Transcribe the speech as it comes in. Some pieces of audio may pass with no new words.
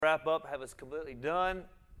Wrap up, have us completely done,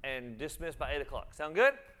 and dismissed by 8 o'clock. Sound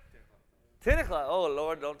good? 10 o'clock. Oh,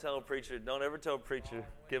 Lord, don't tell a preacher. Don't ever tell a preacher.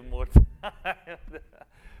 Give him more time.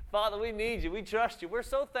 Father, we need you. We trust you. We're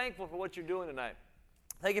so thankful for what you're doing tonight.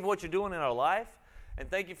 Thank you for what you're doing in our life, and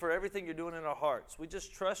thank you for everything you're doing in our hearts. We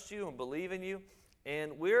just trust you and believe in you,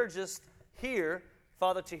 and we're just here,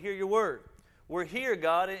 Father, to hear your word. We're here,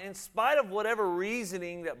 God, in spite of whatever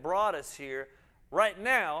reasoning that brought us here. Right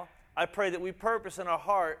now, I pray that we purpose in our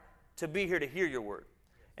heart to be here to hear your word.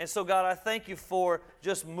 And so, God, I thank you for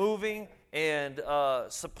just moving and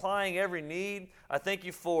supplying every need. I thank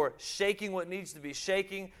you for shaking what needs to be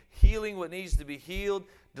shaking, healing what needs to be healed,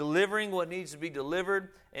 delivering what needs to be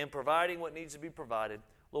delivered, and providing what needs to be provided.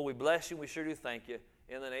 Lord, we bless you. We sure do thank you.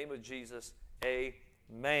 In the name of Jesus,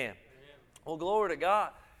 amen. Well, glory to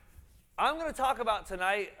God. I'm going to talk about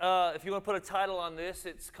tonight, if you want to put a title on this,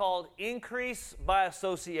 it's called Increase by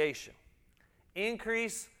Association.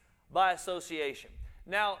 Increase by Association.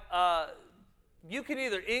 Now, you can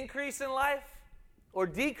either increase in life or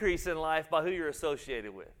decrease in life by who you're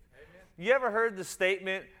associated with. Amen. You ever heard the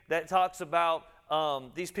statement that talks about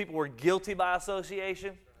these people were guilty by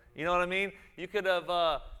association? You know what I mean? You could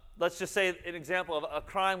have, let's just say an example of a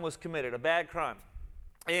crime was committed, a bad crime.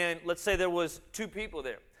 And let's say there was two people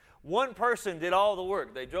there. One person did all the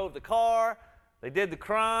work. They drove the car, they did the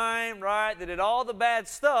crime, right? They did all the bad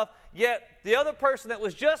stuff, yet the other person that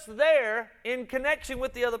was just there in connection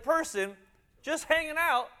with the other person, just hanging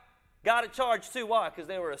out, got a charge too. Why? Because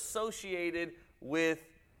they were associated with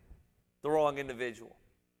the wrong individual.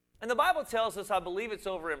 And the Bible tells us, I believe it's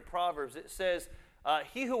over in Proverbs, it says,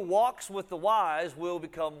 he who walks with the wise will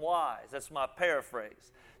become wise. That's my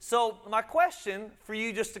paraphrase. So my question for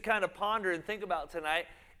you just to kind of ponder and think about tonight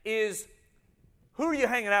is, who are you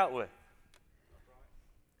hanging out with?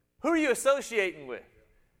 Who are you associating with?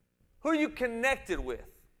 Who are you connected with?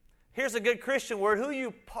 Here's a good Christian word, who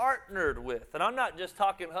you partnered with. And I'm not just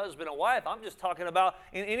talking husband and wife. I'm just talking about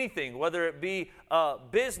in anything, whether it be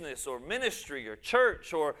business or ministry or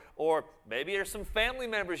church or maybe there's some family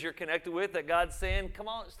members you're connected with that God's saying, come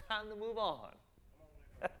on, it's time to move on.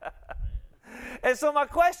 And so my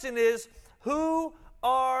question is, who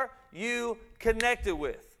are you connected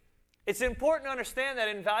with? It's important to understand that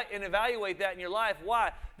and evaluate that in your life.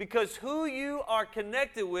 Why? Because who you are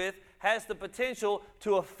connected with has the potential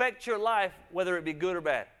to affect your life, whether it be good or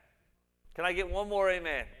bad. Can I get one more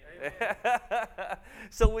amen? Amen.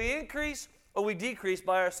 So we increase or we decrease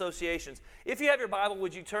by our associations. If you have your Bible,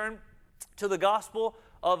 would you turn to the Gospel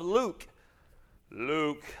of Luke?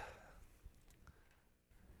 Luke,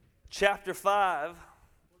 chapter 5.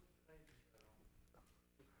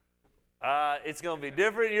 It's going to be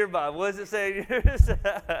different in your Bible. What does it say in yours?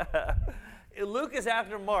 Luke is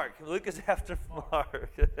after Mark. Luke is after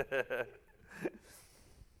Mark.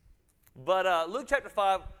 But Luke chapter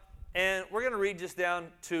 5, and we're going to read just down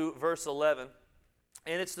to verse 11.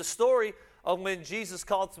 And it's the story of when Jesus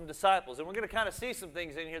called some disciples. And we're going to kind of see some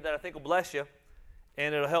things in here that I think will bless you,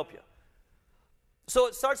 and it'll help you. So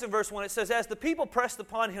it starts in verse 1. It says, as the people pressed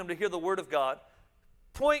upon him to hear the word of God,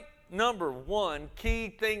 point number one, key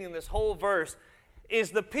thing in this whole verse,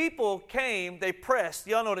 is the people came, they pressed.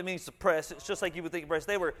 Y'all know what it means to press. It's just like you would think of press.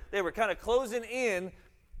 They were kind of closing in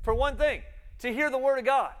for one thing, to hear the word of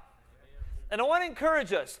God. And I want to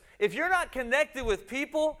encourage us, if you're not connected with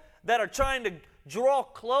people that are trying to draw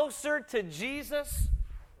closer to Jesus,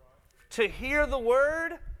 to hear the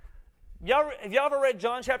word, have y'all ever read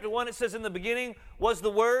John chapter 1? It says in the beginning was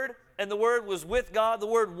the Word, and the Word was with God. The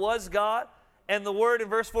Word was God. And the Word in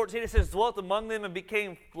verse 14, it says, dwelt among them and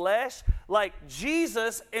became flesh. Like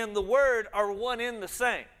Jesus and the Word are one in the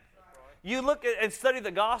same. You look at and study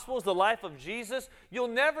the Gospels, the life of Jesus, you'll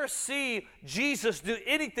never see Jesus do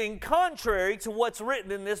anything contrary to what's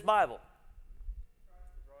written in this Bible.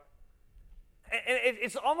 And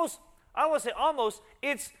it's almost, I don't want to say almost,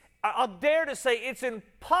 I'll dare to say it's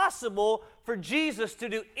impossible for Jesus to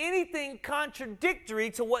do anything contradictory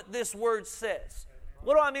to what this Word says.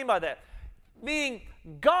 What do I mean by that? Meaning,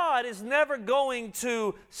 God is never going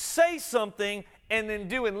to say something and then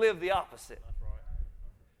do and live the opposite.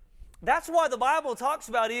 That's why the Bible talks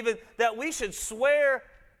about even that we should swear,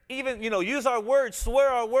 even, use our word, swear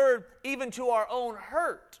our word, even to our own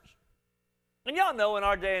hurt. And y'all know in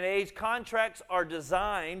our day and age, contracts are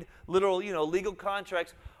designed, literal, legal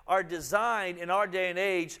contracts are designed in our day and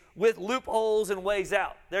age with loopholes and ways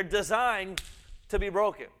out. They're designed to be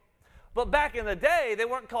broken. But back in the day, they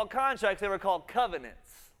weren't called contracts, they were called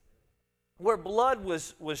covenants, where blood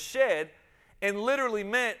was shed and literally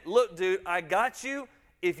meant, look, dude, I got you.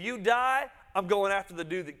 If you die, I'm going after the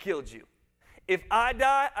dude that killed you. if I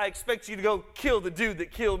die, I expect you to go kill the dude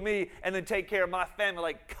that killed me and then take care of my family.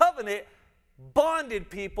 Like covenant bonded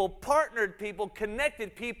people, partnered people,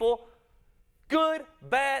 connected people, good,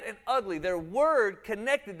 bad, and ugly. Their word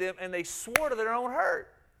connected them, and they swore to their own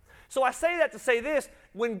hurt. So I say that to say this: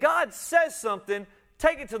 when God says something,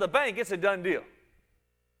 take it to the bank. It's a done deal.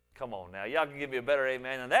 Come on now. Y'all can give me a better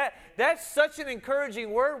amen than that. That's such an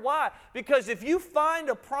encouraging word. Why? Because if you find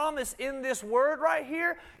a promise in this word right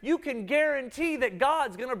here, you can guarantee that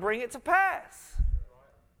God's going to bring it to pass.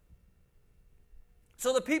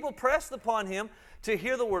 So the people pressed upon him to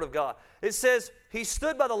hear the word of God. It says, he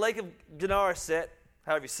stood by the lake of Gennesaret,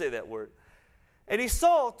 however you say that word, and he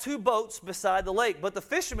saw 2 boats beside the lake, but the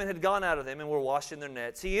fishermen had gone out of them and were washing their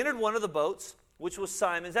nets. He entered one of the boats, which was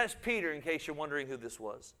Simon's. That's Peter, in case you're wondering who this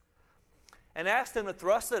was, and asked him to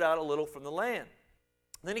thrust it out a little from the land.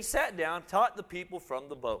 Then he sat down, taught the people from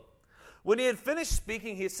the boat. When he had finished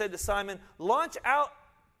speaking, he said to Simon, launch out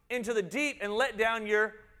into the deep and let down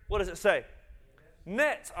your, what does it say?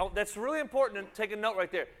 Nets. Oh, that's really important to take a note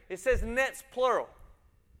right there. It says nets, plural.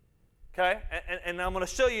 Okay? And I'm going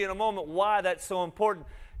to show you in a moment why that's so important.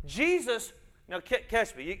 Jesus, now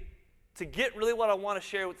catch me. To get really what I want to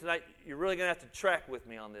share with tonight, you're really going to have to track with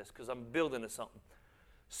me on this because I'm building to something.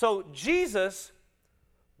 So Jesus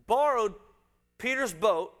borrowed Peter's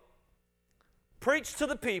boat, preached to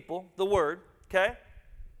the people the word, okay?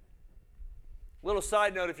 Little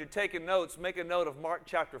side note, if you're taking notes, make a note of Mark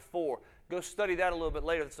chapter 4. Go study that a little bit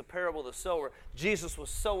later. It's the parable of the sower. Jesus was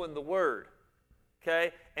sowing the word,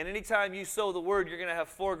 okay? And anytime you sow the word, you're going to have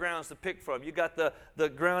 4 grounds to pick from. You got the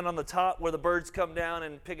ground on the top where the birds come down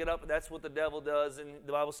and pick it up. That's what the devil does, and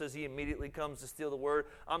the Bible says he immediately comes to steal the word.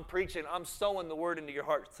 I'm preaching. I'm sowing the word into your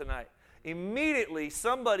hearts tonight. Immediately,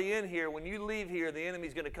 somebody in here, when you leave here, the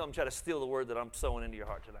enemy's going to come try to steal the word that I'm sowing into your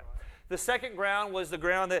heart tonight. The second ground was the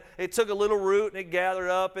ground that it took a little root and it gathered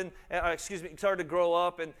up it started to grow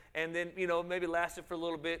up and then, maybe lasted for a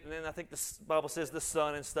little bit. And then I think the Bible says the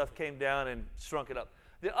sun and stuff came down and shrunk it up.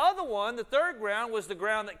 The other one, the third ground, was the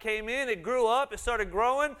ground that came in. It grew up. It started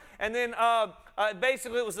growing. And then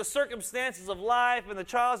basically it was the circumstances of life and the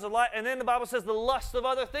trials of life. And then the Bible says the lust of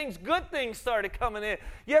other things. Good things started coming in.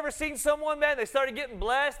 You ever seen someone, man, they started getting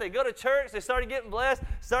blessed. They go to church. They started getting blessed.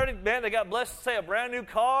 They got blessed, say, a brand new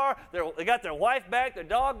car. They got their wife back, their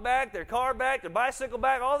dog back, their car back, their bicycle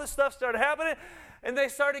back. All this stuff started happening. And they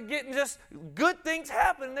started getting just good things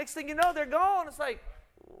happening. Next thing you know, they're gone. It's like,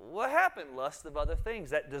 what happened? Lust of other things.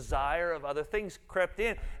 That desire of other things crept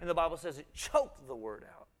in, and the Bible says it choked the word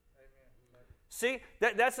out. Amen. See,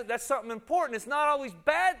 that's something important. It's not always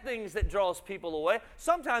bad things that draws people away.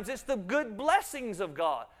 Sometimes it's the good blessings of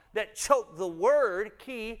God that choke the word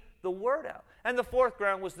out. And the fourth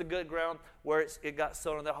ground was the good ground where it got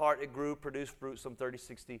sown in the heart. It grew, produced fruit, some 30,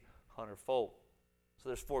 60, 100-fold. So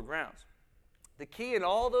there's 4 grounds. The key in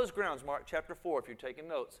all those grounds, Mark chapter 4, if you're taking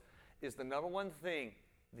notes, is the number one thing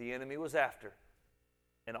the enemy was after.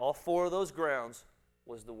 And all 4 of those grounds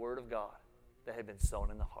was the word of God that had been sown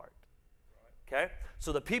in the heart. Okay?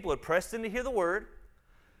 So the people had pressed in to hear the word.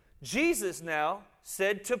 Jesus now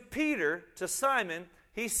said to Peter, to Simon,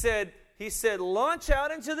 he said, launch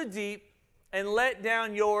out into the deep and let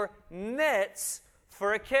down your nets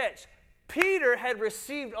for a catch. Peter had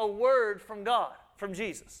received a word from God, from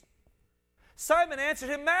Jesus. Simon answered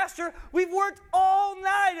him, Master, we've worked all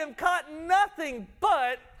night and caught nothing,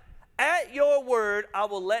 but at your word I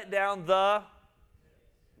will let down the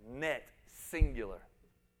net, singular.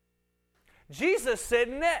 Jesus said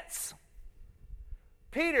nets.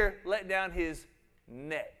 Peter let down his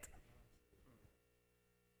net.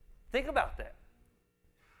 Think about that.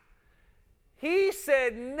 He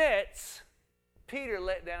said nets. Peter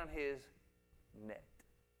let down his net.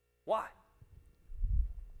 Why?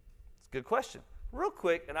 Good question. Real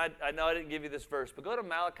quick, and I know I didn't give you this verse, but go to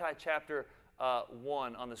Malachi chapter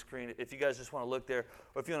 1 on the screen if you guys just want to look there,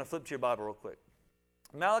 or if you want to flip to your Bible real quick.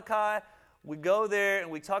 Malachi, we go there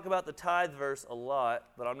and we talk about the tithe verse a lot,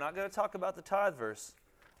 but I'm not going to talk about the tithe verse.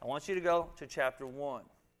 I want you to go to chapter 1.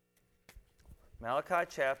 Malachi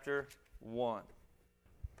chapter 1.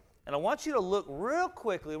 And I want you to look real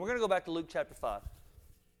quickly, and we're going to go back to Luke chapter 5.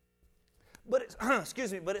 But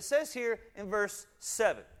it says here in verse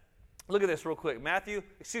 7. Look at this real quick. Malachi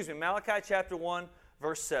chapter 1,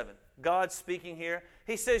 verse 7. God speaking here.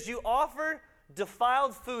 He says, you offered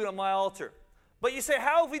defiled food on my altar. But you say,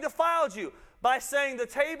 how have we defiled you? By saying the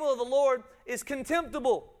table of the Lord is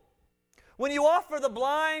contemptible. When you offer the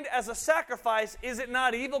blind as a sacrifice, is it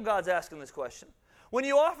not evil? God's asking this question. When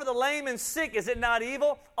you offer the lame and sick, is it not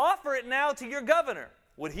evil? Offer it now to your governor.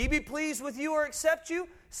 Would he be pleased with you or accept you?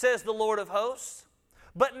 Says the Lord of hosts.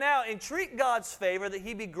 But now entreat God's favor that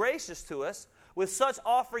he be gracious to us. With such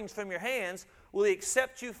offerings from your hands, will he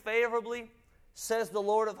accept you favorably, says the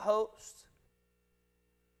Lord of hosts?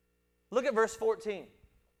 Look at verse 14.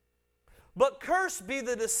 But cursed be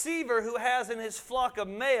the deceiver who has in his flock a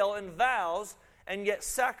male and vows, and yet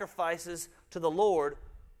sacrifices to the Lord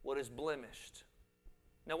what is blemished.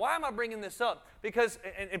 Now, why am I bringing this up? Because,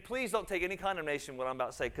 and please don't take any condemnation what I'm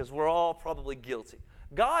about to say, because we're all probably guilty.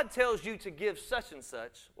 God tells you to give such and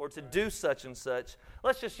such, or to do such and such.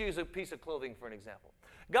 Let's just use a piece of clothing for an example.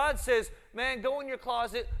 God says, man, go in your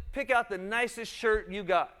closet, pick out the nicest shirt you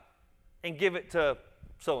got, and give it to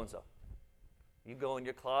so-and-so. You go in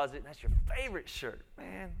your closet, and that's your favorite shirt.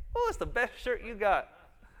 Man, oh, it's the best shirt you got.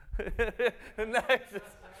 The nicest.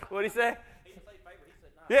 What'd he say?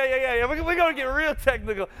 Yeah. We're going to get real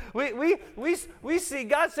technical. We see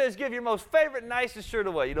God says give your most favorite, nicest shirt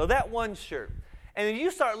away. You know, that one shirt. And then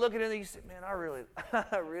you start looking at it and you say, man, I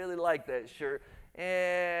really like that shirt.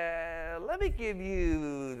 And let me give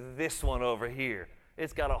you this one over here.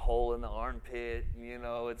 It's got a hole in the armpit. You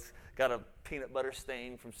know, it's got a peanut butter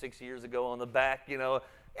stain from 6 years ago on the back. You know,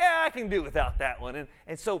 yeah, I can do without that one.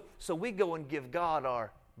 And so we go and give God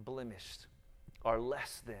our blemished, our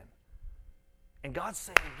less than. And God's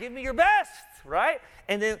saying, give me your best, right?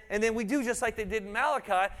 And then we do just like they did in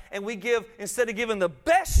Malachi, and we give, instead of giving the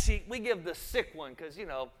best sheep, we give the sick one, because, you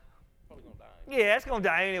know, probably gonna die. Yeah, it's going to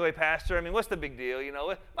die anyway, Pastor. I mean, what's the big deal? You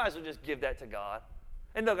know, might as well just give that to God.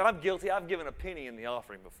 And look, I'm guilty. I've given a penny in the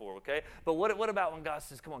offering before, okay? But what about when God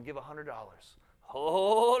says, come on, give $100?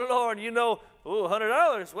 Oh, Lord, you know,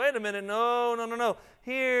 $100? Wait a minute. No.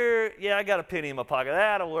 Here, yeah, I got a penny in my pocket.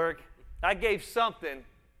 That'll work. I gave something.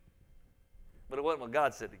 But it wasn't what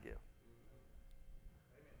God said to give.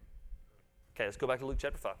 Okay, let's go back to Luke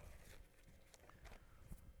chapter 5.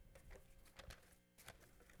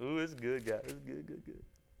 Ooh, it's good, guys. It's good.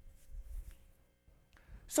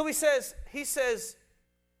 So he says,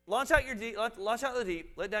 launch out the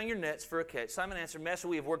deep, let down your nets for a catch. Simon answered, Master,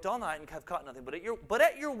 we have worked all night and have caught nothing. But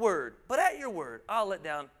at your word, I'll let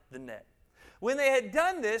down the net. When they had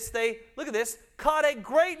done this, they, look at this, caught a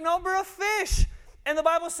great number of fish. And the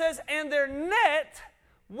Bible says, and their net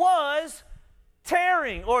was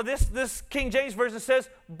tearing. Or this King James Version says,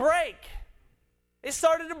 break. It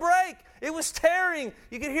started to break. It was tearing.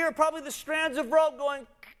 You could hear probably the strands of rope going.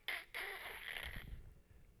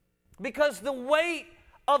 Because the weight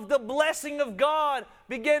of the blessing of God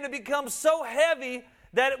began to become so heavy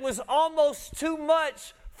that it was almost too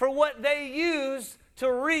much for what they used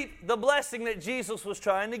to reap the blessing that Jesus was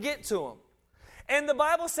trying to get to them. And the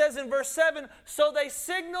Bible says in verse 7, so they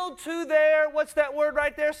signaled to their, what's that word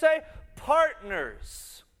right there say?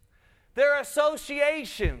 Partners, their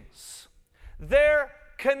associations, their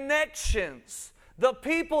connections, the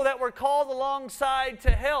people that were called alongside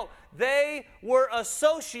to help. They were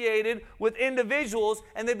associated with individuals,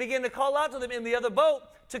 and they began to call out to them in the other boat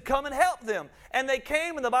to come and help them. And they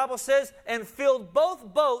came, and the Bible says, and filled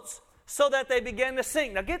both boats so that they began to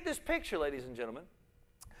sink. Now get this picture, ladies and gentlemen.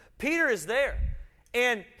 Peter is there,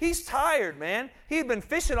 and he's tired, man. He had been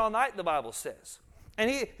fishing all night, the Bible says. And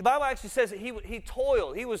the Bible actually says that he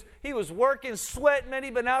toiled. He was working, sweating, man.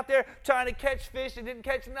 He'd been out there trying to catch fish and didn't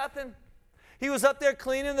catch nothing. He was up there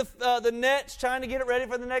cleaning the nets, trying to get it ready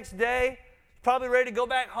for the next day. Probably ready to go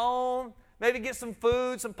back home, maybe get some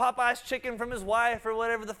food, some Popeye's chicken from his wife or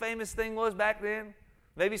whatever the famous thing was back then.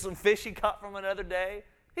 Maybe some fish he caught from another day.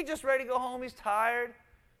 He's just ready to go home. He's tired.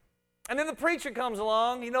 And then the preacher comes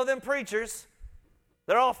along. You know them preachers.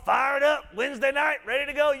 They're all fired up Wednesday night, ready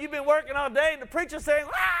to go. You've been working all day, and the preacher's saying,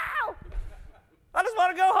 wow, I just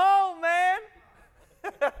want to go home, man.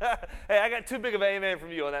 Hey, I got too big of an amen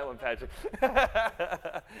from you on that one, Patrick.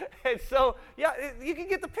 And so, yeah, you can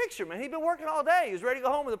get the picture, man. He'd been working all day. He was ready to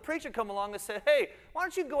go home, and the preacher come along and said, hey, why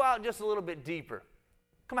don't you go out just a little bit deeper?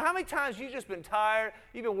 Come on, how many times you've just been tired,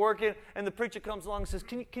 you've been working, and the preacher comes along and says,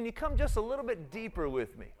 can you come just a little bit deeper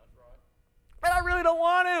with me? And I really don't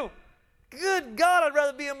want to. Good God, I'd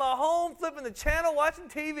rather be in my home, flipping the channel, watching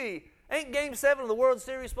TV. Ain't Game 7 of the World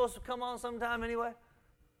Series supposed to come on sometime anyway?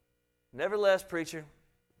 Nevertheless, preacher,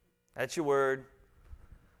 that's your word.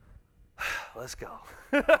 Let's go.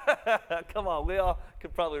 Come on, we all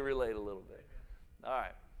could probably relate a little bit. All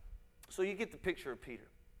right. So you get the picture of Peter.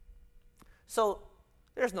 So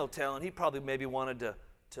there's no telling. He probably maybe wanted to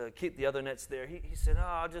keep the other nets there. He said,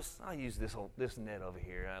 I'll use this net over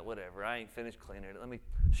here. Whatever. I ain't finished cleaning it.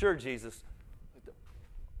 Sure, Jesus.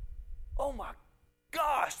 Oh, my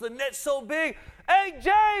gosh, the net's so big. Hey,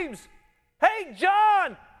 James. Hey,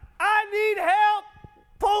 John. I need help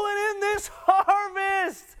pulling in this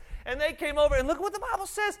harvest. And they came over, and look what the Bible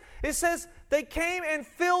says. It says they came and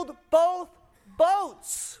filled both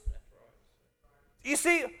boats. You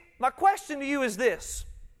see, my question to you is this.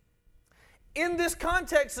 In this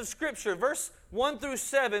context of Scripture, verse 1 through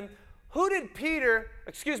 7, I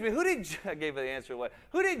gave the answer away.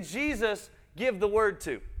 Who did Jesus give the word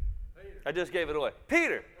to? Peter. I just gave it away.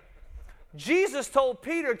 Peter. Jesus told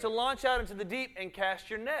Peter to launch out into the deep and cast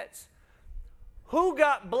your nets. Who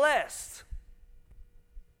got blessed?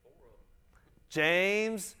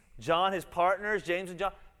 James, John, his partners, James and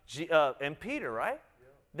John, and Peter, right? Yeah.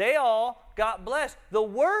 They all got blessed. The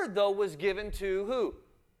word, though, was given to who?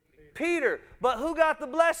 Peter. But who got the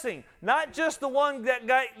blessing? Not just the one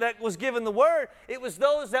that was given the word. It was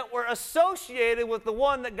those that were associated with the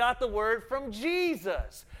one that got the word from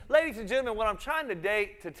Jesus. Ladies and gentlemen, what I'm trying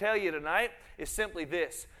to tell you tonight is simply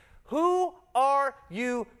this. Who are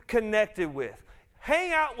you connected with?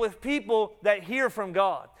 Hang out with people that hear from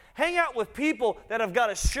God. Hang out with people that have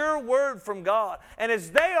got a sure word from God. And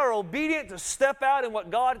as they are obedient to step out in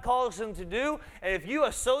what God calls them to do, and if you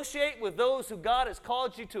associate with those who God has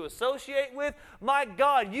called you to associate with, my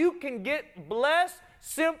God, you can get blessed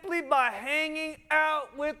simply by hanging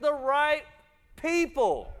out with the right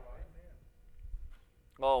people.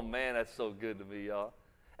 Oh man, that's so good to me, y'all.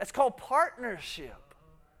 That's called partnership.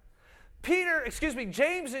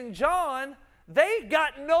 James and John, they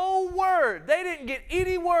got no word. They didn't get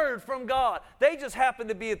any word from God. They just happened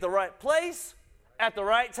to be at the right place at the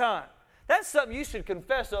right time. That's something you should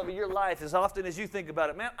confess over your life as often as you think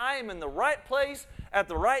about it. Man, I am in the right place at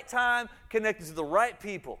the right time, connected to the right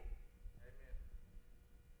people.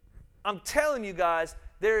 I'm telling you guys,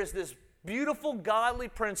 there is this beautiful godly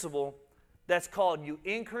principle that's called you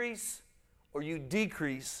increase or you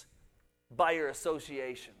decrease by your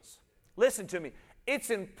associations. Listen to me. It's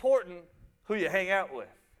important who you hang out with.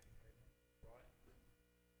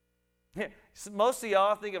 Yeah, most of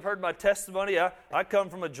y'all, I think, have heard my testimony. I come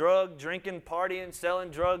from a drug, drinking, partying, selling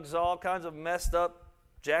drugs, all kinds of messed up,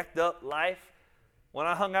 jacked up life. When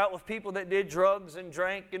I hung out with people that did drugs and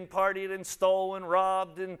drank and partied and stole and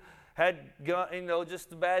robbed and had, just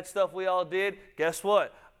the bad stuff we all did, guess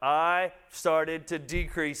what? I started to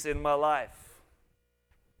decrease in my life.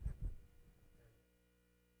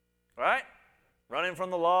 Right? Running from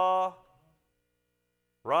the law,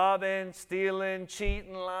 robbing, stealing,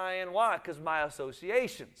 cheating, lying. Why? Because my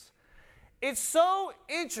associations. It's so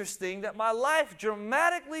interesting that my life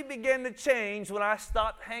dramatically began to change when I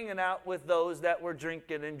stopped hanging out with those that were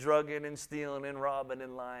drinking and drugging and stealing and robbing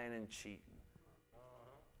and lying and cheating.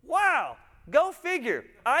 Wow! Go figure.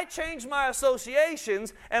 I changed my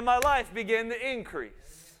associations and my life began to increase.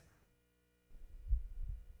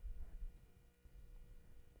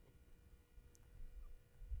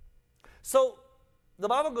 So, the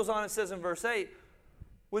Bible goes on and says in verse 8,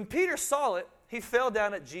 when Peter saw it, he fell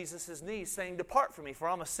down at Jesus' knees, saying, "Depart from me, for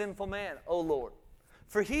I'm a sinful man, O Lord."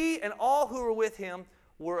 For he and all who were with him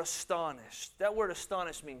were astonished. That word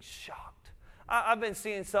astonished means shocked. I've been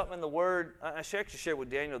seeing something in the Word. I actually shared with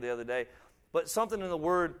Daniel the other day, but something in the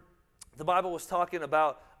Word, the Bible was talking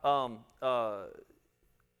about, I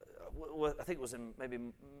think it was in maybe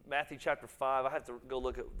Matthew chapter 5. I have to go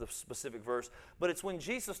look at the specific verse. But it's when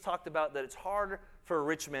Jesus talked about that it's harder for a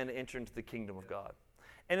rich man to enter into the kingdom of God.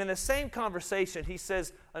 And in the same conversation, he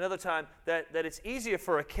says another time that it's easier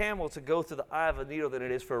for a camel to go through the eye of a needle than it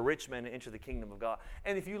is for a rich man to enter the kingdom of God.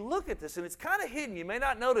 And if you look at this, and it's kind of hidden, you may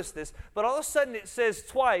not notice this, but all of a sudden it says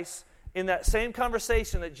twice in that same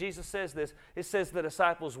conversation that Jesus says this, it says the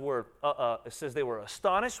disciples were, it says they were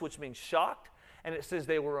astonished, which means shocked, and it says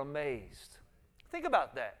they were amazed. Think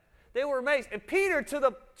about that. They were amazed. And Peter,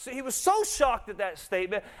 he was so shocked at that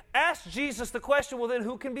statement, asked Jesus the question, well then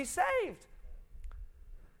who can be saved?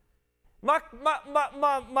 My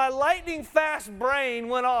lightning fast brain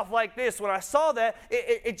went off like this when I saw that.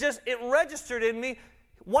 It registered in me.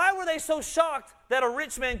 Why were they so shocked that a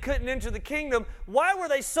rich man couldn't enter the kingdom? Why were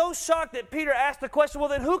they so shocked that Peter asked the question,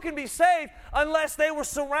 well then who can be saved unless they were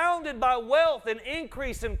surrounded by wealth and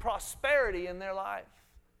increase and prosperity in their life?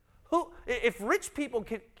 If rich people,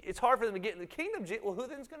 it's hard for them to get in the kingdom, well who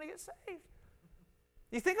then is going to get saved?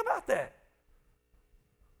 You think about that.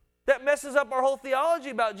 That messes up our whole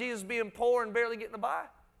theology about Jesus being poor and barely getting by.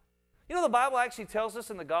 You know, the Bible actually tells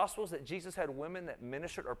us in the Gospels that Jesus had women that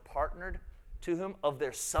ministered or partnered to him of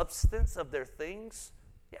their substance, of their things.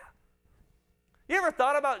 Yeah. You ever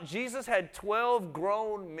thought about Jesus had 12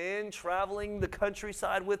 grown men traveling the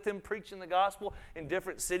countryside with him, preaching the gospel in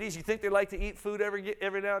different cities? You think they like to eat food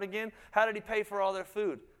every now and again? How did he pay for all their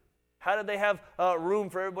food? How did they have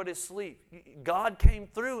room for everybody to sleep? God came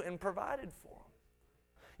through and provided for them.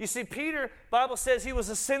 You see, Peter, Bible says he was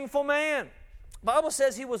a sinful man. Bible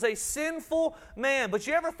says he was a sinful man. But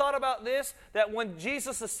you ever thought about this? That when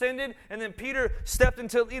Jesus ascended and then Peter stepped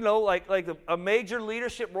into, like a major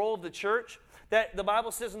leadership role of the church, that the Bible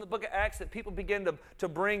says in the book of Acts that people began to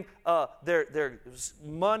bring their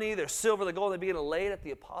money, their silver, their gold, they began to lay it at the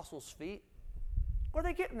apostles' feet? Where are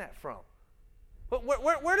they getting that from?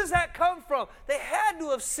 Where does that come from? They had to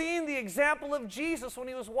have seen the example of Jesus when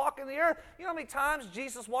he was walking the earth. You know how many times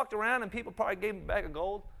Jesus walked around and people probably gave him a bag of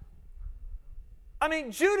gold? I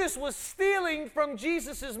mean, Judas was stealing from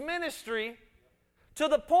Jesus' ministry to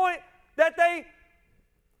the point that they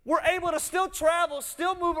were able to still travel,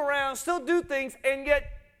 still move around, still do things, and yet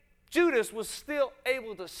Judas was still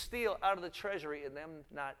able to steal out of the treasury and them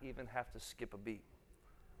not even have to skip a beat.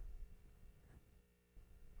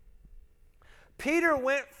 Peter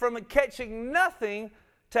went from catching nothing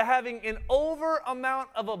to having an over amount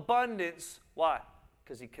of abundance. Why?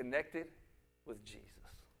 Because he connected with Jesus.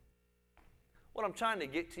 What I'm trying to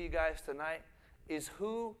get to you guys tonight is,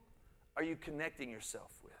 who are you connecting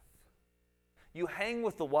yourself with? You hang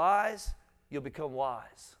with the wise, you'll become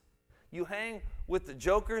wise. You hang with the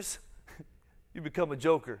jokers, you become a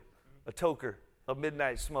joker, a toker, a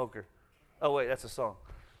midnight smoker. Oh wait, that's a song.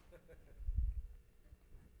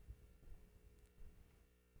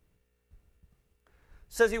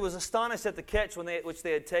 Says he was astonished at the catch which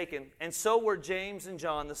they had taken, and so were James and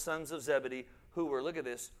John, the sons of Zebedee, who were, look at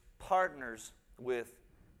this, partners with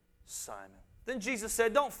Simon. Then Jesus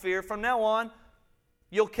said, don't fear, from now on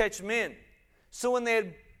you'll catch men. So when they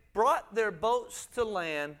had brought their boats to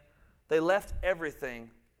land, they left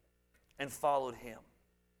everything and followed him.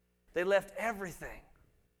 They left everything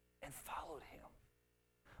and followed him.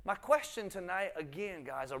 My question tonight, again,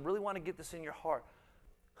 guys, I really want to get this in your heart.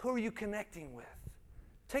 Who are you connecting with?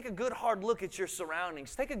 Take a good hard look at your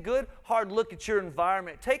surroundings. Take a good hard look at your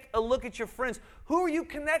environment. Take a look at your friends. Who are you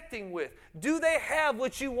connecting with? Do they have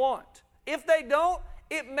what you want? If they don't,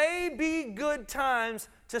 it may be good times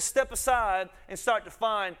to step aside and start to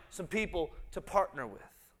find some people to partner with.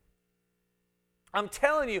 I'm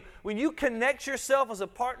telling you, when you connect yourself as a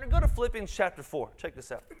partner, go to Philippians chapter 4. Check this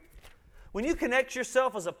out. When you connect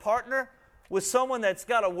yourself as a partner with someone that's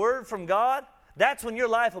got a word from God, that's when your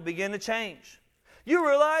life will begin to change. You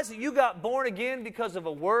realize that you got born again because of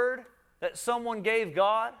a word that someone gave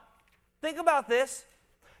God? Think about this.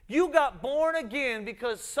 You got born again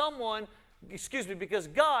because because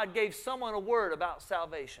God gave someone a word about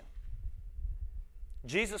salvation.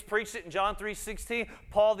 Jesus preached it in John 3:16.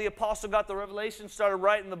 Paul the apostle got the revelation, started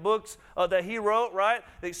writing the books that he wrote, right?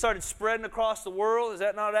 They started spreading across the world. Is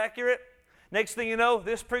that not accurate? Next thing you know,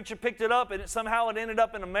 this preacher picked it up, and somehow it ended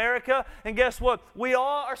up in America. And guess what? We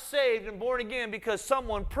all are saved and born again because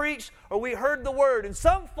someone preached or we heard the word in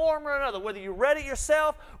some form or another. Whether you read it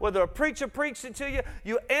yourself, whether a preacher preached it to you,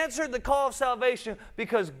 you answered the call of salvation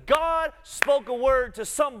because God spoke a word to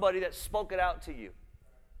somebody that spoke it out to you.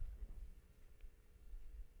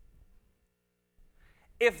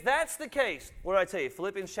 If that's the case, what did I tell you?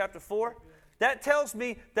 Philippians chapter 4? That tells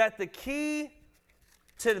me that the key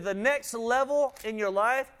to the next level in your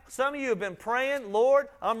life, some of you have been praying, Lord,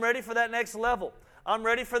 I'm ready for that next level. I'm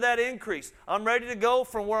ready for that increase. I'm ready to go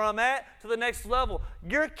from where I'm at to the next level.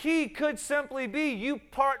 Your key could simply be you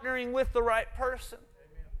partnering with the right person.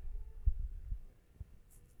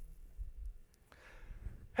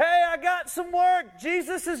 Hey, I got some work.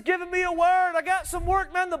 Jesus has given me a word. I got some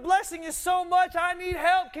work, man. The blessing is so much. I need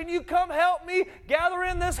help. Can you come help me gather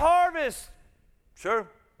in this harvest? Sure.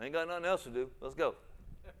 Ain't got nothing else to do. Let's go.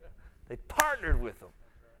 They partnered with them.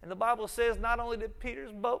 And the Bible says not only did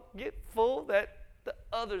Peter's boat get full, that the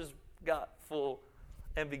others got full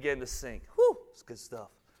and began to sink. Whew, it's good stuff.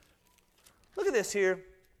 Look at this here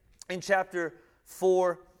in chapter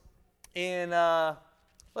 4.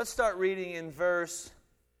 Let's start reading in verse...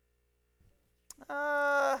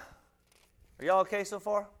 are y'all okay so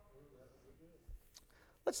far?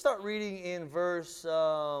 Let's start reading in verse...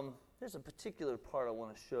 there's a particular part I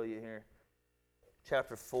want to show you here.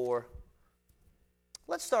 Chapter 4.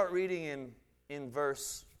 Let's start reading in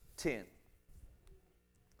verse 10.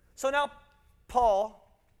 So now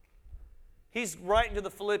Paul, he's writing to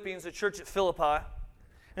the Philippians, the church at Philippi,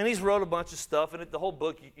 and he's wrote a bunch of stuff, and the whole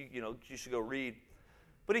book, you should go read.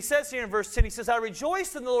 But he says here in verse 10, he says, I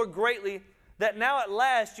rejoiced in the Lord greatly that now at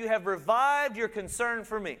last you have revived your concern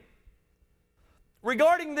for me.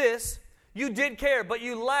 Regarding this, you did care, but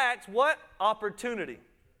you lacked what? Opportunity.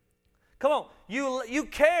 Come on, you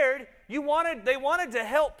cared, they wanted to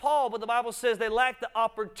help Paul, but the Bible says they lacked the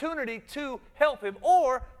opportunity to help him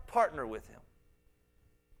or partner with him.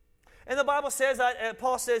 And the Bible says,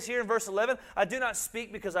 Paul says here in verse 11, I do not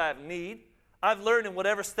speak because I have need. I've learned in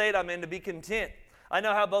whatever state I'm in to be content. I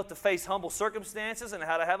know how both to face humble circumstances and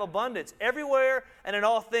how to have abundance. Everywhere and in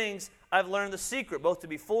all things, I've learned the secret, both to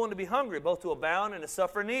be full and to be hungry, both to abound and to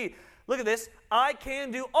suffer need. Look at this. I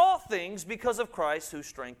can do all things because of Christ who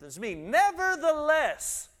strengthens me.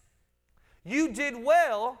 Nevertheless, you did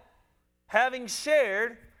well having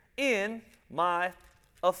shared in my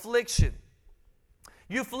affliction.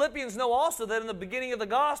 You Philippians know also that in the beginning of the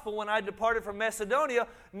gospel, when I departed from Macedonia,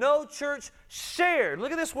 no church shared.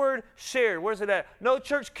 Look at this word, shared. Where's it at? No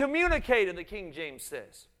church communicated, the King James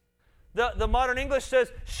says. The modern English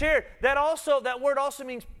says shared. That word also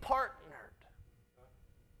means partnered.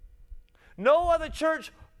 No other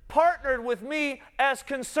church partnered with me as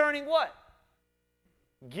concerning what?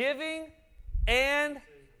 Giving and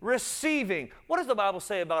receiving. What does the Bible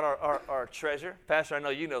say about our treasure? Pastor, I know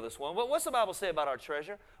you know this one. What's the Bible say about our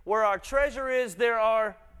treasure? Where our treasure is, there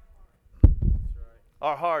our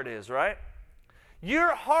heart is, right?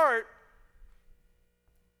 Your heart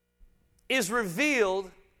is revealed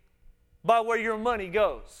by where your money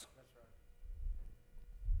goes.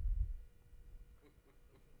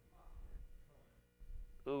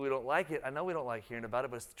 Ooh, we don't like it. I know we don't like hearing about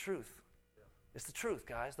it, but it's the truth. It's the truth,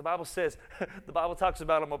 guys. The Bible says, the Bible talks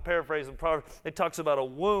about, I'm going to paraphrase in Proverbs, it talks about a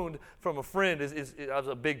wound from a friend. I was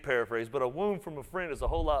a big paraphrase, but a wound from a friend is a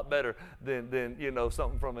whole lot better than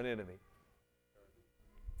something from an enemy.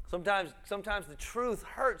 Sometimes the truth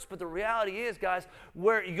hurts, but the reality is, guys,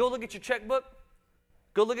 where you go look at your checkbook,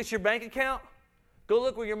 go look at your bank account, go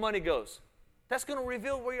look where your money goes. That's going to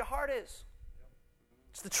reveal where your heart is.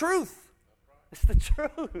 It's the truth. It's the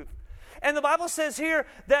truth. And the Bible says here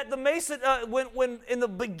that when in the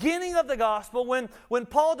beginning of the gospel, when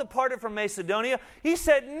Paul departed from Macedonia, he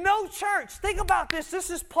said, no church. Think about this.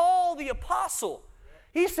 This is Paul the apostle.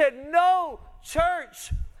 He said, no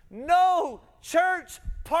church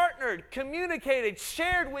partnered, communicated,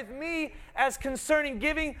 shared with me as concerning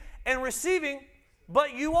giving and receiving,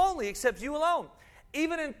 but you only, except you alone.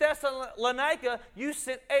 Even in Thessalonica, you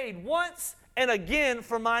sent aid once and again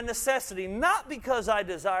for my necessity, not because I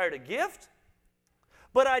desired a gift,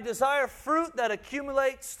 but I desire fruit that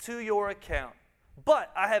accumulates to your account.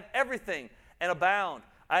 But I have everything and abound.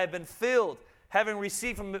 I have been filled, having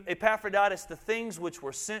received from Epaphroditus the things which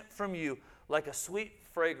were sent from you, like a sweet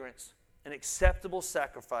fragrance, an acceptable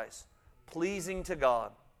sacrifice, pleasing to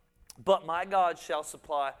God. But my God shall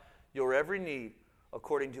supply your every need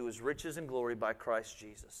according to his riches and glory by Christ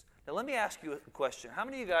Jesus. Now let me ask you a question. How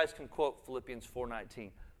many of you guys can quote Philippians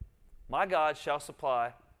 4:19? My God shall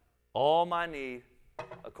supply all my need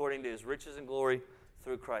according to his riches and glory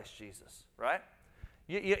through Christ Jesus. Right?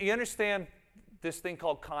 You understand this thing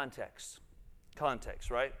called context.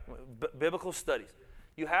 Context, right? Biblical studies.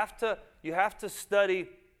 You have to study.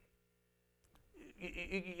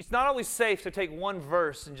 It's not always safe to take one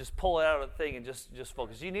verse and just pull it out of the thing and just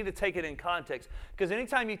focus. You need to take it in context. Because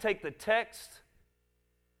anytime you take the text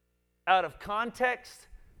out of context,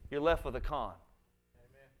 you're left with a con.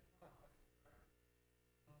 Amen.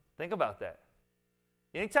 Think about that.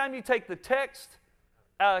 Anytime you take the text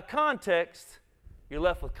out of context, you're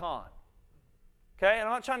left with con. Okay? And I'm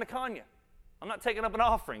not trying to con you. I'm not taking up an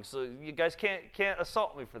offering, so you guys can't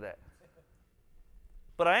assault me for that.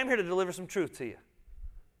 But I am here to deliver some truth to you.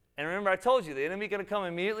 And remember, I told you, the enemy is going to come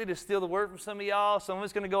immediately to steal the word from some of y'all. Some of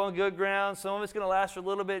it's going to go on good ground. Some of it's going to last for a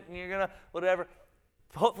little bit, and you're going to whatever.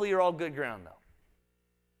 Hopefully you're all good ground, though.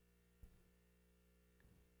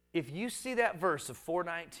 If you see that verse of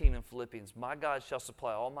 4:19 in Philippians, my God shall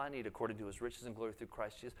supply all my need according to his riches and glory through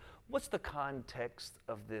Christ Jesus. What's the context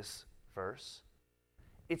of this verse?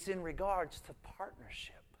 It's in regards to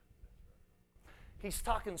partnership. He's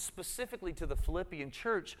talking specifically to the Philippian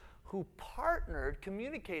church who partnered,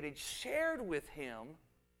 communicated, shared with him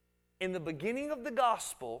in the beginning of the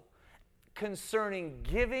gospel concerning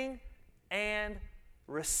giving and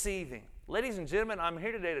receiving. Ladies and gentlemen, I'm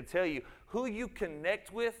here today to tell you who you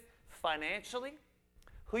connect with financially,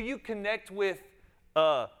 who you connect with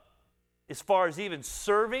as far as even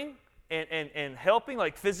serving and helping,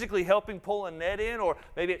 like physically helping pull a net in, or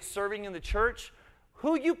maybe it's serving in the church.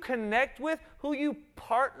 Who you connect with, who you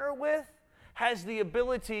partner with, has the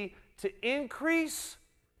ability to increase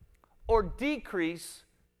or decrease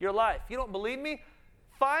your life. You don't believe me?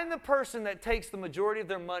 Find the person that takes the majority of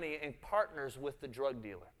their money and partners with the drug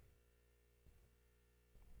dealer.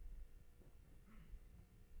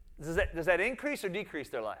 Does that increase or decrease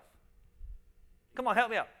their life? Come on,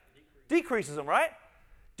 help me out. Decreases them, right?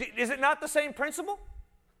 Is it not the same principle?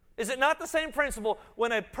 Is it not the same principle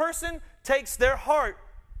when a person takes their heart,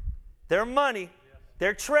 their money,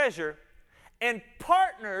 their treasure, and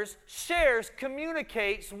partners, shares,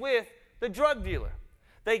 communicates with the drug dealer.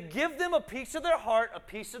 They give them a piece of their heart, a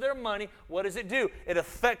piece of their money. What does it do? It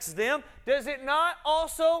affects them. Does it not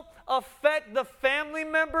also affect the family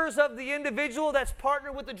members of the individual that's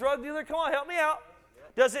partnered with the drug dealer? Come on, help me out.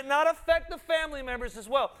 Does it not affect the family members as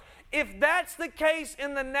well? If that's the case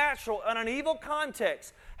in the natural, in an evil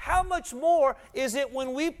context, how much more is it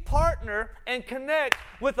when we partner and connect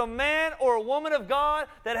with a man or a woman of God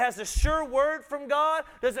that has a sure word from God?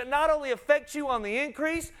 Does it not only affect you on the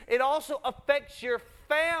increase, it also affects your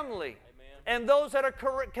family and those that are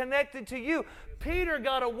connected to you. Peter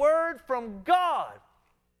got a word from God.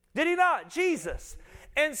 Did he not? Jesus.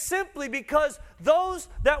 And simply because those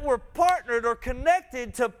that were partnered or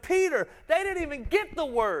connected to Peter, they didn't even get the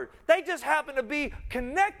word. They just happened to be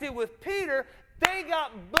connected with Peter. They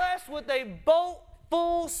got blessed with a boat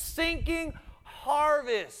full sinking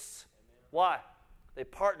harvest. Why? They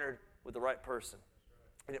partnered with the right person.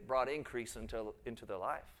 And it brought increase into their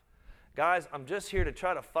life. Guys, I'm just here to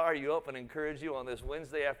try to fire you up and encourage you on this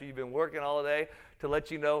Wednesday after you've been working all day to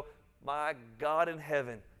let you know, my God in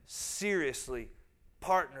heaven, seriously,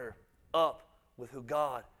 partner up with who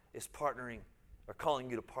God is partnering or calling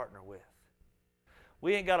you to partner with.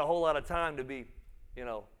 We ain't got a whole lot of time to be,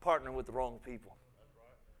 partnering with the wrong people.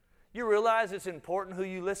 You realize it's important who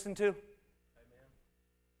you listen to? Amen.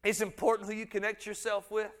 It's important who you connect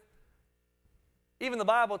yourself with. Even the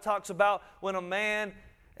Bible talks about when a man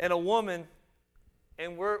and a woman,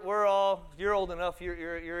 and we're all, you're old enough,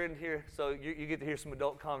 you're in here, so you get to hear some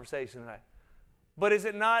adult conversation tonight. But is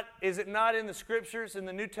it not in the Scriptures, in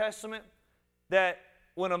the New Testament, that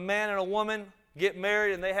when a man and a woman get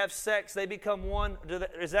married and they have sex, they become one?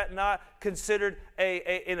 Is that not considered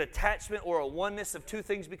an attachment or a oneness of two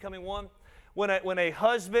things becoming one? When a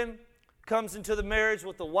husband comes into the marriage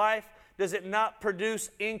with the wife, does it not produce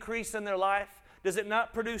increase in their life? Does it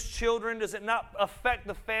not produce children? Does it not affect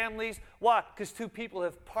the families? Why? Because two people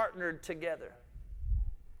have partnered together.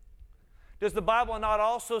 Does the Bible not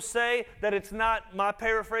also say that it's not, my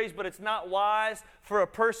paraphrase, but it's not wise for a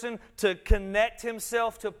person to connect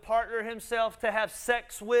himself, to partner himself, to have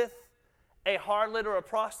sex with a harlot or a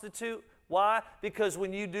prostitute? Why? Because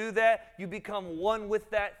when you do that, you become one with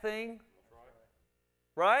that thing.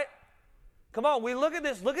 Right? Come on, we look at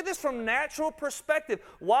this. Look at this from natural perspective.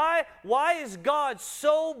 Why is God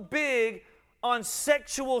so big on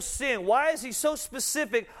sexual sin? Why is He so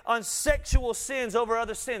specific on sexual sins over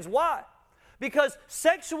other sins? Why? Because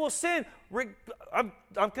sexual sin,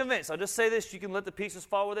 I'm convinced, I'll just say this, you can let the pieces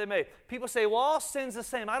fall where they may. People say, well, all sin's the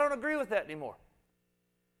same. I don't agree with that anymore.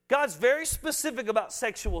 God's very specific about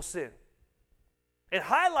sexual sin. It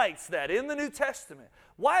highlights that in the New Testament.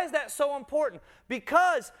 Why is that so important?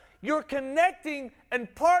 Because you're connecting and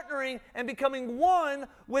partnering and becoming one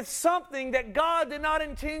with something that God did not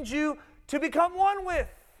intend you to become one with.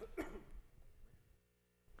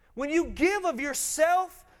 When you give of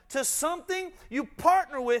yourself to something, you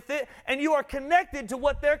partner with it, and you are connected to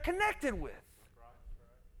what they're connected with.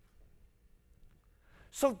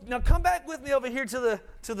 So now come back with me over here to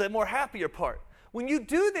the more happier part. When you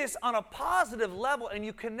do this on a positive level and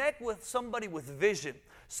you connect with somebody with vision,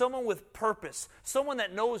 someone with purpose, someone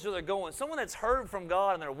that knows where they're going, someone that's heard from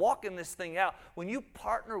God and they're walking this thing out, when you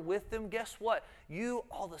partner with them, guess what? You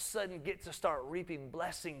all of a sudden get to start reaping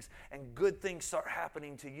blessings and good things start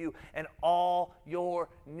happening to you, and all your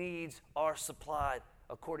needs are supplied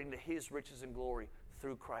according to His riches and glory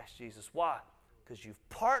through Christ Jesus. Why? Because you've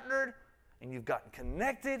partnered and you've gotten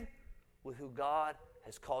connected with who God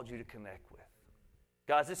has called you to connect with.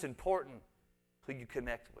 Guys, it's important who you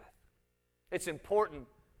connect with. It's important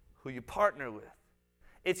who you partner with.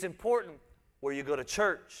 It's important where you go to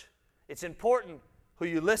church. It's important who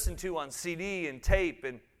you listen to on CD and tape.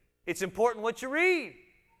 And it's important what you read.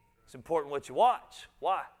 It's important what you watch.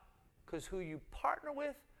 Why? Because who you partner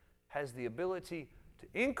with has the ability to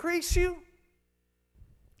increase you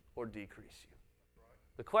or decrease you.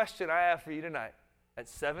 The question I have for you tonight at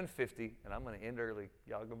 7:50, and I'm going to end early.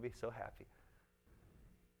 Y'all are going to be so happy.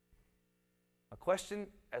 A question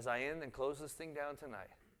as I end and close this thing down tonight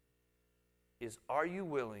is, are you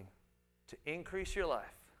willing to increase your life?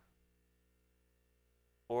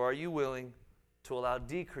 Or are you willing to allow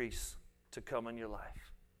decrease to come in your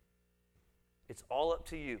life? It's all up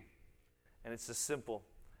to you. And it's as simple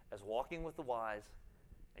as walking with the wise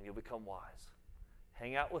and you'll become wise.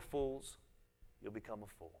 Hang out with fools, you'll become a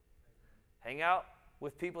fool. Hang out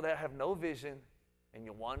with people that have no vision and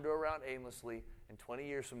you'll wander around aimlessly, and 20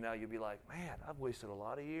 years from now you'll be like, man, I've wasted a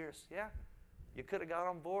lot of years. Yeah, you could have got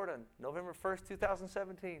on board on November 1st,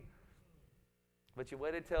 2017. But you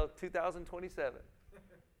waited till 2027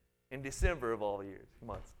 in December of all years,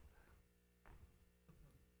 months.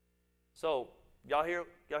 So, y'all hear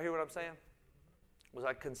what I'm saying? Was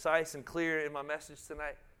I concise and clear in my message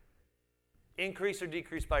tonight? Increase or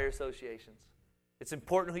decrease by your associations. It's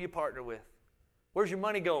important who you partner with. Where's your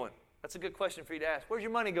money going? That's a good question for you to ask. Where's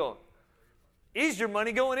your money going? Is your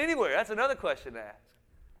money going anywhere? That's another question to ask.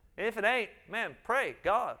 And if it ain't, man, pray,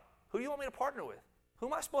 God, who do you want me to partner with? Who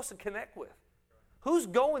am I supposed to connect with? Who's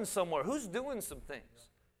going somewhere? Who's doing some things?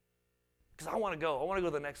 Because I want to go. I want to go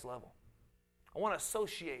to the next level. I want to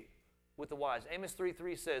associate with the wise. Amos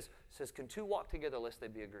 3:3 says, can two walk together lest they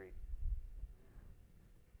be agreed?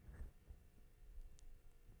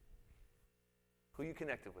 Who you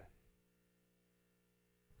connected with?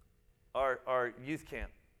 Our youth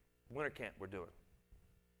camp, winter camp we're doing.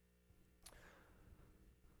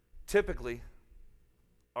 Typically,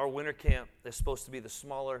 our winter camp is supposed to be the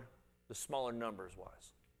smaller numbers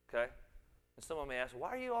wise. Okay? And someone may ask, why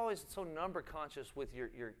are you always so number conscious with your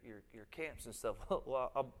camps and stuff?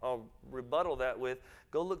 Well, I'll rebuttal that with,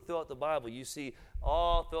 go look throughout the Bible. You see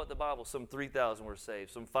all throughout the Bible, some 3,000 were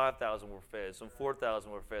saved, some 5,000 were fed, some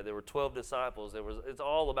 4,000 were fed. There were 12 disciples. It's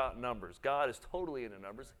all about numbers. God is totally into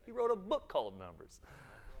numbers. He wrote a book called Numbers.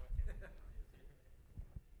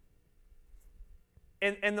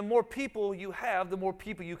 And the more people you have, the more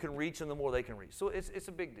people you can reach and the more they can reach. So it's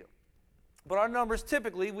a big deal. But our numbers,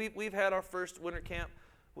 typically, we've had our first winter camp,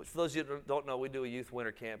 which for those of you that don't know, we do a youth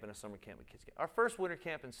winter camp and a summer camp and kids camp. Our first winter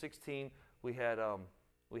camp in 2016, we had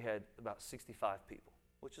about 65 people,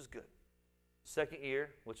 which is good. Second year,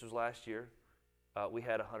 which was last year, we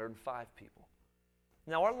had 105 people.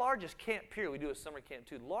 Now, our largest camp period, we do a summer camp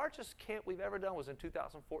too, largest camp we've ever done was in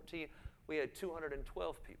 2014. We had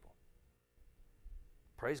 212 people.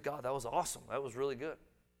 Praise God, that was awesome. That was really good.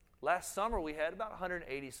 Last summer, we had about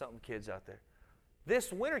 180-something kids out there.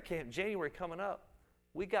 This winter camp, January coming up,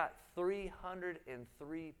 we got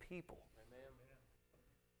 303 people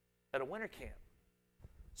at a winter camp.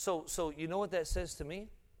 So you know what that says to me?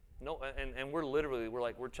 No, and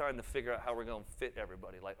we're trying to figure out how we're going to fit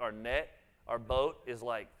everybody. Like our boat is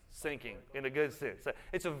like sinking in a good sense.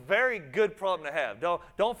 It's a very good problem to have.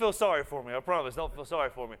 Don't feel sorry for me. I promise. Don't feel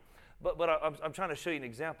sorry for me. But I'm trying to show you an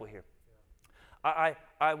example here. I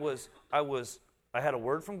had a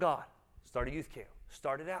word from God. Started youth camp.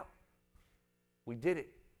 Started out. We did it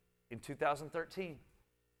in 2013.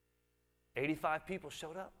 85 people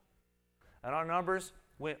showed up. And our numbers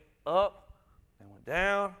went up and went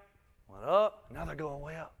down, went up. Now they're going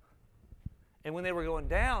way up. And when they were going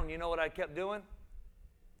down, you know what I kept doing?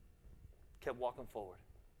 Kept walking forward.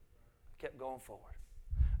 Kept going forward.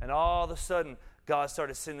 And all of a sudden, God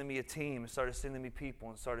started sending me a team, and started sending me people,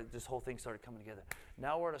 and this whole thing started coming together.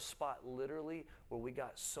 Now we're at a spot literally where we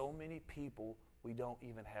got so many people we don't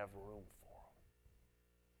even have room for them.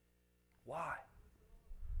 Why?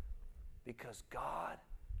 Because God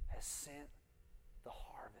has sent the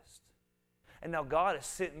harvest. And now God has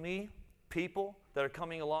sent me people that are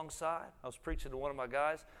coming alongside. I was preaching to one of my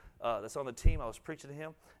guys that's on the team. I was preaching to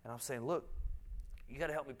him, and I'm saying, look, you got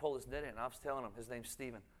to help me pull this net in. And I was telling him, his name's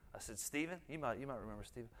Stephen. I said, Stephen, you might remember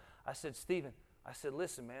Stephen. I said, Stephen, I said,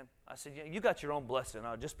 listen, man. I said, you got your own blessing.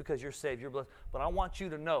 Just because you're saved, you're blessed. But I want you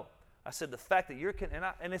to know. I said, the fact that you're,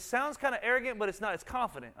 and it sounds kind of arrogant, but it's not. It's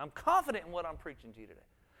confident. I'm confident in what I'm preaching to you today.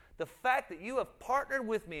 The fact that you have partnered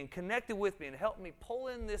with me and connected with me and helped me pull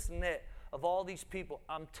in this net of all these people,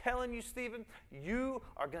 I'm telling you, Stephen, you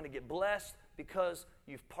are going to get blessed because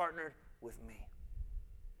you've partnered with me.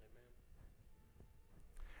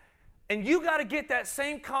 And you got to get that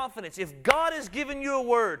same confidence. If God has given you a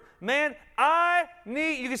word, man,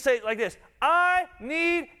 you can say it like this, I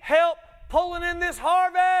need help pulling in this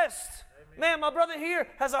harvest. Amen. Man, my brother here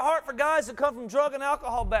has a heart for guys that come from drug and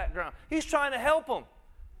alcohol background. He's trying to help them.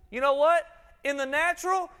 You know what? In the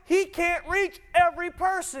natural, he can't reach every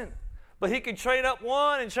person. But he can train up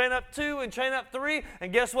 1 and train up 2 and train up 3.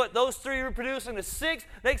 And guess what? Those 3 reproduce into 6.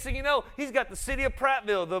 Next thing you know, he's got the city of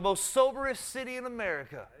Prattville, the most soberest city in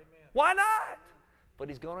America. Why not? But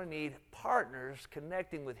he's going to need partners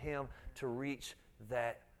connecting with him to reach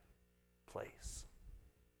that place.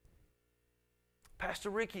 Pastor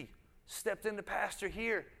Ricky stepped into pastor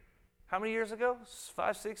here. How many years ago?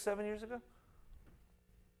 5, 6, 7 years ago?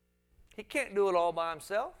 He can't do it all by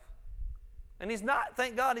himself. And he's not,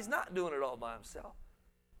 thank God, he's not doing it all by himself.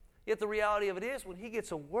 Yet the reality of it is, when he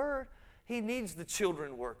gets a word, he needs the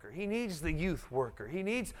children worker. He needs the youth worker. He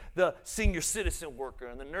needs the senior citizen worker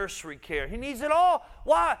and the nursery care. He needs it all.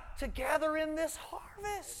 Why? To gather in this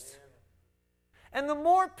harvest. And the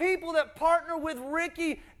more people that partner with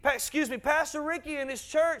Pastor Ricky and his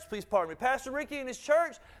church, please pardon me, Pastor Ricky and his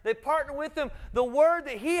church, they partner with him, the word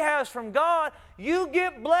that he has from God, you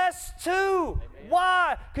get blessed too. Amen.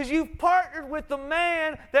 Why? Because you've partnered with the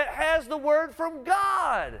man that has the word from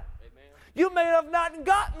God. You may have not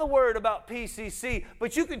gotten the word about PCC,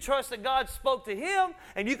 but you can trust that God spoke to him,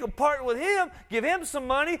 and you can partner with him, give him some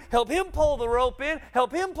money, help him pull the rope in,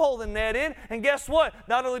 help him pull the net in, and guess what?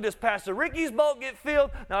 Not only does Pastor Ricky's boat get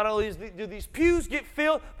filled, not only do these pews get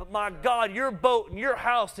filled, but my God, your boat and your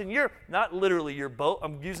house and not literally your boat,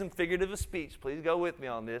 I'm using figurative speech, please go with me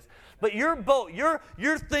on this, but your boat, your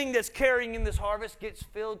thing that's carrying in this harvest gets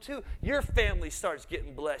filled too. Your family starts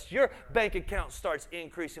getting blessed. Your bank account starts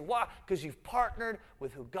increasing. Why? Because you've partnered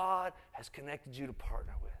with who God has connected you to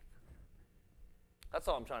partner with. That's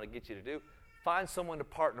all I'm trying to get you to do. Find someone to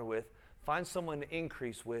partner with, find someone to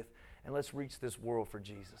increase with, and let's reach this world for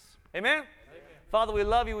Jesus. Amen? Amen. Father, we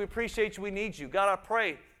love you, we appreciate you, we need you. God, I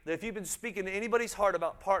pray that if you've been speaking to anybody's heart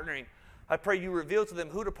about partnering, I pray you reveal to them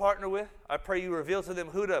who to partner with. I pray you reveal to them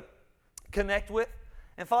who to connect with.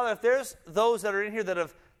 And Father, if there's those that are in here that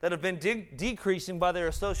have been decreasing by their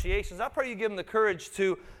associations, I pray you give them the courage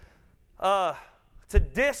to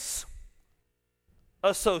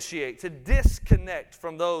disassociate, to disconnect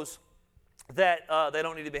from those that they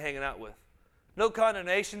don't need to be hanging out with. No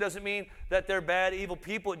condemnation doesn't mean that they're bad, evil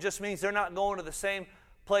people. It just means they're not going to the same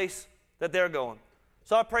place that they're going.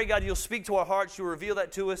 So I pray, God, you'll speak to our hearts, you'll reveal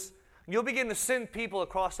that to us, and you'll begin to send people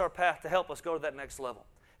across our path to help us go to that next level.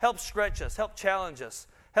 Help stretch us, help challenge us,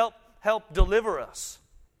 help deliver us.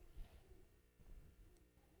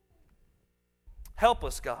 Help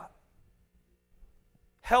us, God.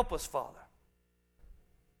 Help us, Father.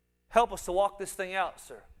 Help us to walk this thing out,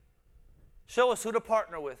 sir. Show us who to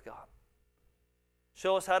partner with, God.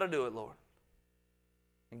 Show us how to do it, Lord.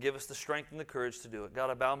 And give us the strength and the courage to do it. God,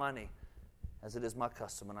 I bow my knee, as it is my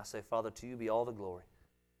custom, and I say, Father, to you be all the glory.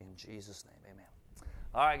 In Jesus' name, amen.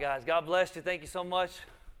 All right, guys. God bless you. Thank you so much.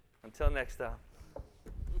 Until next time.